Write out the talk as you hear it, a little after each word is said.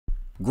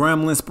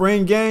Grambling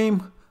spring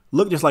game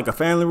looked just like a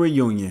family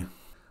reunion.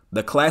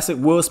 The classic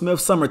Will Smith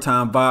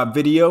summertime vibe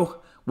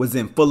video was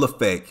in full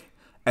effect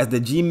as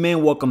the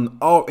G-Men welcomed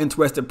all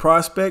interested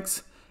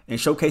prospects and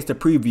showcased a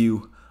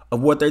preview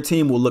of what their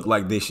team will look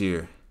like this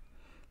year.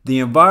 The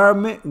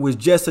environment was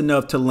just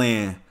enough to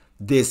land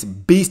this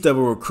beast of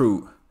a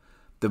recruit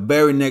the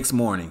very next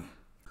morning.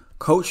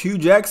 Coach Hugh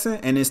Jackson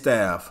and his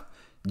staff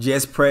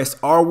just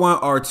pressed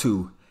R1,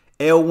 R2,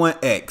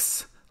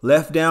 L1X,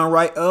 left down,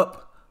 right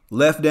up,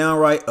 left down,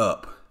 right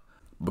up,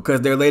 because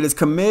their latest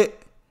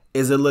commit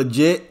is a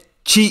legit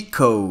cheat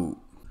code.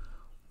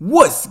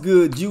 What's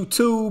good,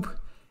 YouTube?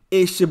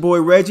 It's your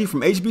boy Reggie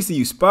from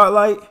HBCU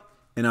Spotlight,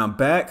 and I'm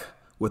back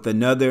with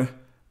another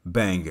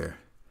banger.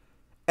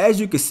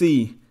 As you can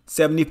see,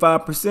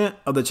 75%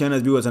 of the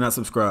channel's viewers are not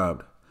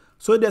subscribed.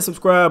 So hit that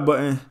subscribe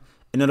button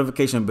and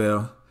notification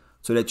bell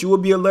so that you will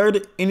be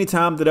alerted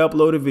anytime that I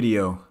upload a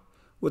video.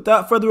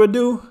 Without further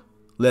ado,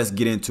 let's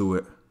get into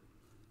it.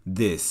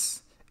 This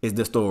is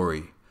the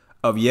story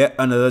of yet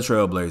another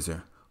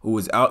trailblazer who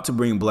is out to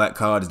bring black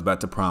colleges back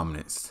to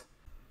prominence.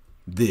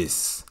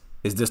 This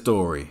is the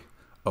story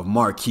of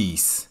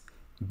Marquise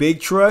Big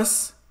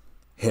Trust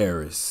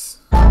Harris.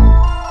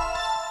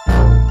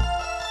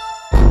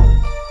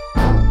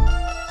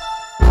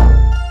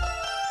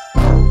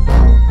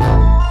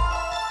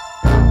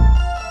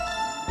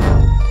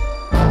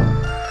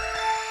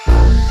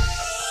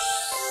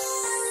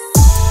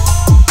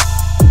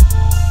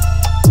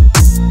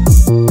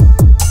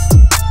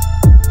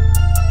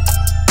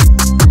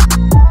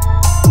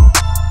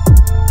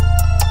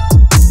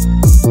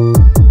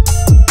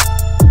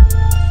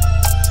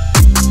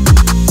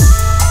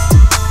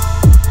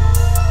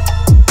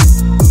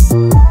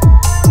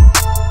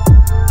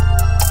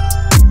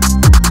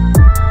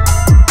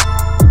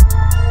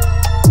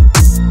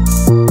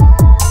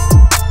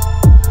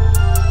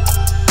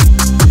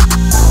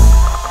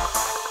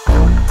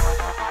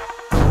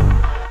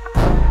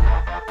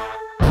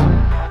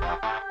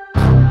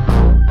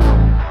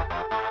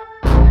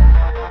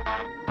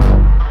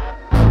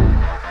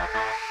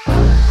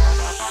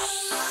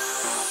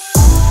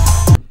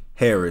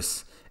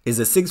 Harris is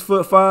a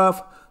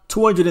 6'5",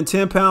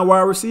 210-pound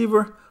wide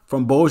receiver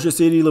from Bossier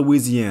City,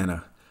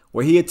 Louisiana,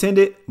 where he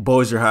attended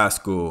Bossier High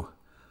School.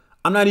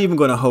 I'm not even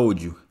going to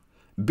hold you.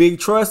 Big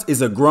Trust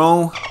is a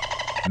grown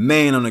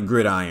man on a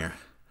gridiron.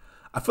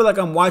 I feel like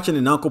I'm watching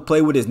an uncle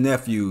play with his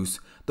nephews,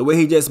 the way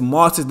he just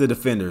mosses the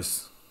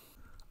defenders.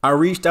 I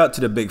reached out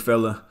to the big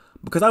fella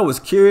because I was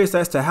curious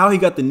as to how he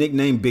got the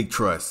nickname Big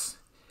Trust.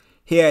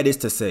 He had this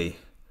to say,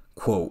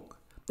 quote,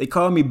 "They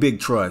call me Big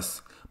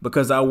Trust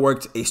because I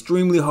worked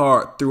extremely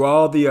hard through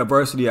all the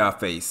adversity I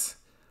faced.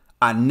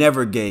 I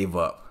never gave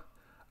up.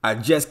 I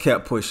just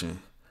kept pushing.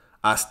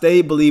 I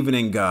stayed believing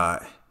in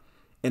God.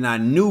 And I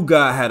knew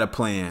God had a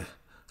plan,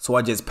 so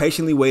I just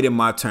patiently waited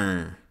my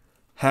turn.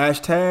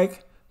 Hashtag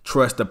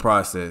trust the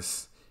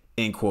process."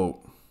 End quote.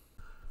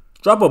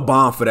 Drop a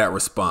bomb for that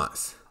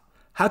response.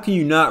 How can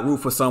you not root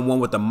for someone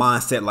with a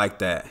mindset like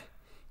that?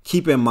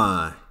 Keep in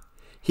mind,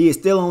 he is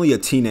still only a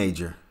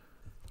teenager.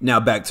 Now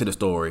back to the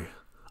story.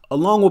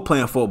 Along with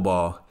playing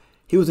football,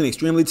 he was an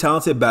extremely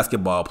talented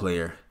basketball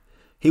player.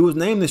 He was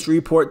named the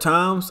Shreveport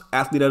Times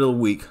Athlete of the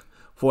Week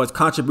for his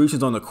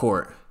contributions on the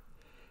court.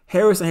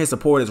 Harris and his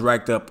supporters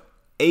racked up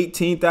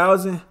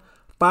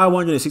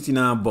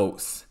 18,569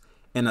 votes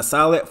and a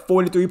solid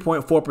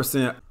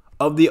 43.4%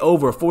 of the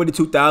over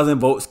 42,000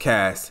 votes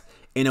cast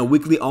in a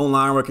weekly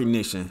online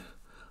recognition.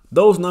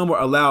 Those numbers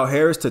allowed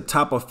Harris to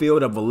top a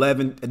field of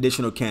 11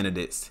 additional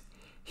candidates.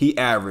 He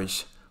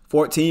averaged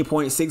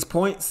 14.6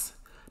 points,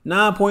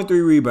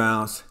 9.3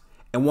 rebounds,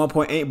 and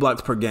 1.8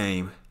 blocks per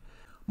game.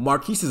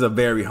 Marquise is a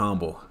very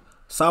humble,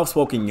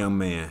 soft-spoken young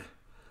man,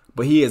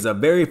 but he is a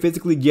very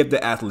physically gifted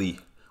athlete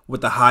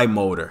with a high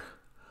motor.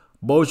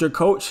 Bossier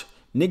coach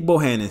Nick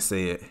Bohannon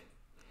said,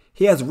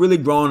 "He has really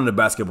grown on the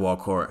basketball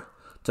court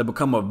to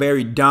become a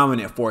very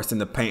dominant force in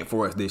the paint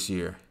for us this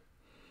year.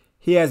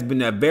 He has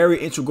been a very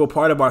integral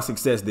part of our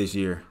success this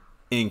year."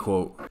 End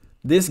quote.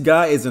 This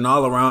guy is an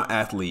all-around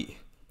athlete.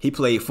 He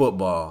played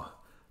football,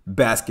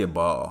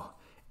 basketball,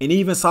 and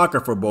even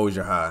soccer for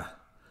Bossier High.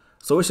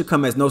 So it should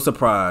come as no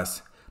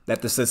surprise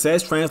that the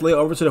success translated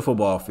over to the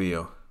football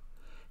field.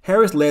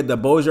 Harris led the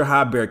Bossier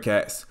High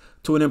Bearcats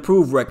to an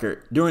improved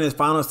record during his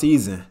final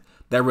season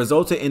that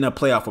resulted in a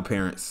playoff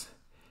appearance.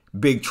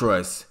 Big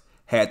Trust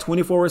had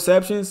 24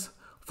 receptions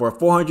for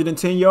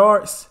 410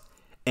 yards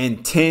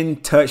and 10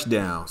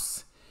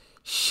 touchdowns.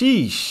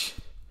 Sheesh.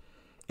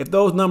 If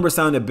those numbers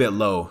sound a bit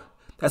low,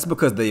 that's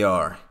because they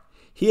are.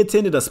 He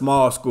attended a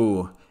small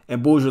school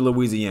in Bossier,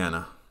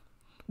 Louisiana,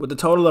 with a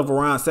total of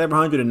around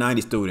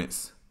 790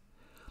 students.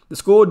 The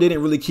school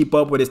didn't really keep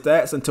up with his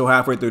stats until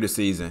halfway through the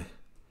season.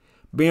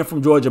 Being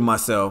from Georgia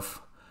myself,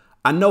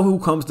 I know who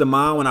comes to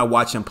mind when I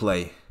watch him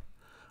play,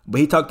 but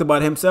he talked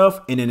about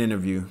himself in an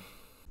interview.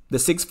 The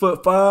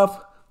 6'5",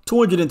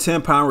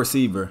 210-pound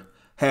receiver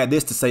had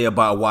this to say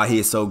about why he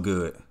is so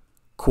good.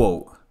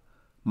 Quote,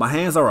 "My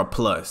hands are a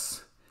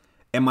plus,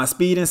 and my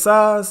speed and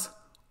size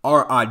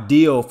are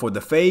ideal for the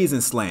fades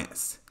and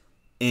slants."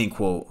 end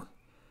quote.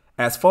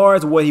 As far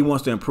as what he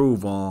wants to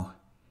improve on,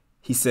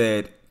 he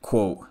said,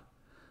 quote,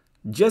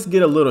 just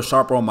get a little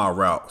sharper on my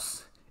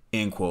routes,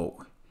 end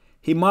quote.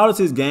 He models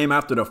his game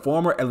after the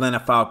former Atlanta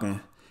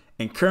Falcon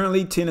and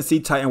currently Tennessee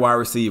Titan wide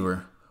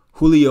receiver,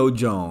 Julio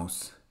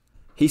Jones.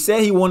 He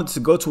said he wanted to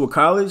go to a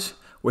college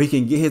where he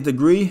can get his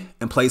degree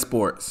and play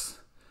sports.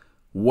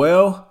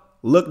 Well,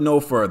 look no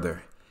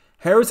further.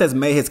 Harris has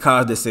made his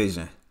college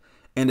decision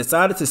and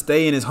decided to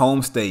stay in his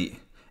home state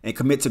and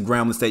commit to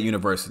Grambling State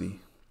University.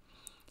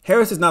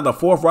 Harris is now the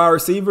fourth wide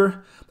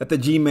receiver that the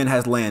G-Men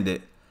has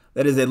landed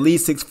that is at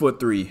least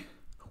 6'3".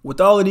 With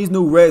all of these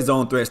new red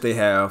zone threats they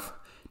have,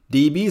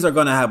 DBs are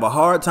going to have a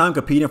hard time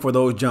competing for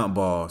those jump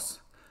balls.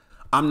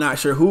 I'm not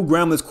sure who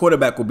Grambling's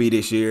quarterback will be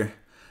this year,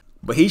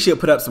 but he should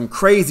put up some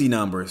crazy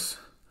numbers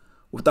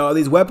with all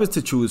these weapons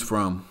to choose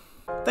from.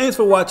 Thanks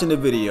for watching the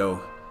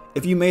video.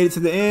 If you made it to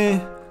the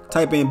end,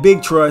 type in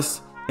Big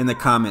Trust in the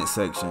comment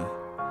section.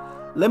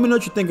 Let me know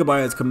what you think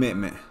about his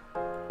commitment.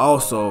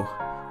 Also,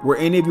 were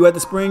any of you at the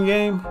spring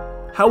game?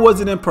 How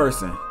was it in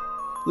person?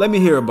 Let me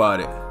hear about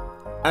it.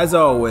 As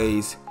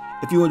always,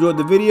 if you enjoyed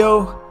the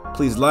video,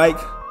 please like,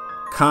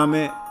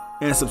 comment,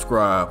 and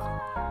subscribe.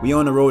 We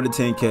on the road to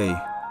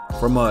 10K.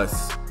 From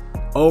us,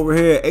 over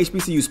here at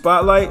HBCU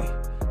Spotlight,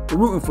 we're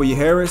rooting for you,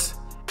 Harris,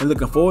 and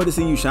looking forward to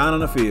seeing you shine on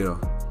the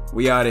field.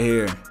 We out of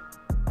here.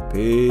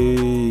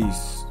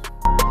 Peace.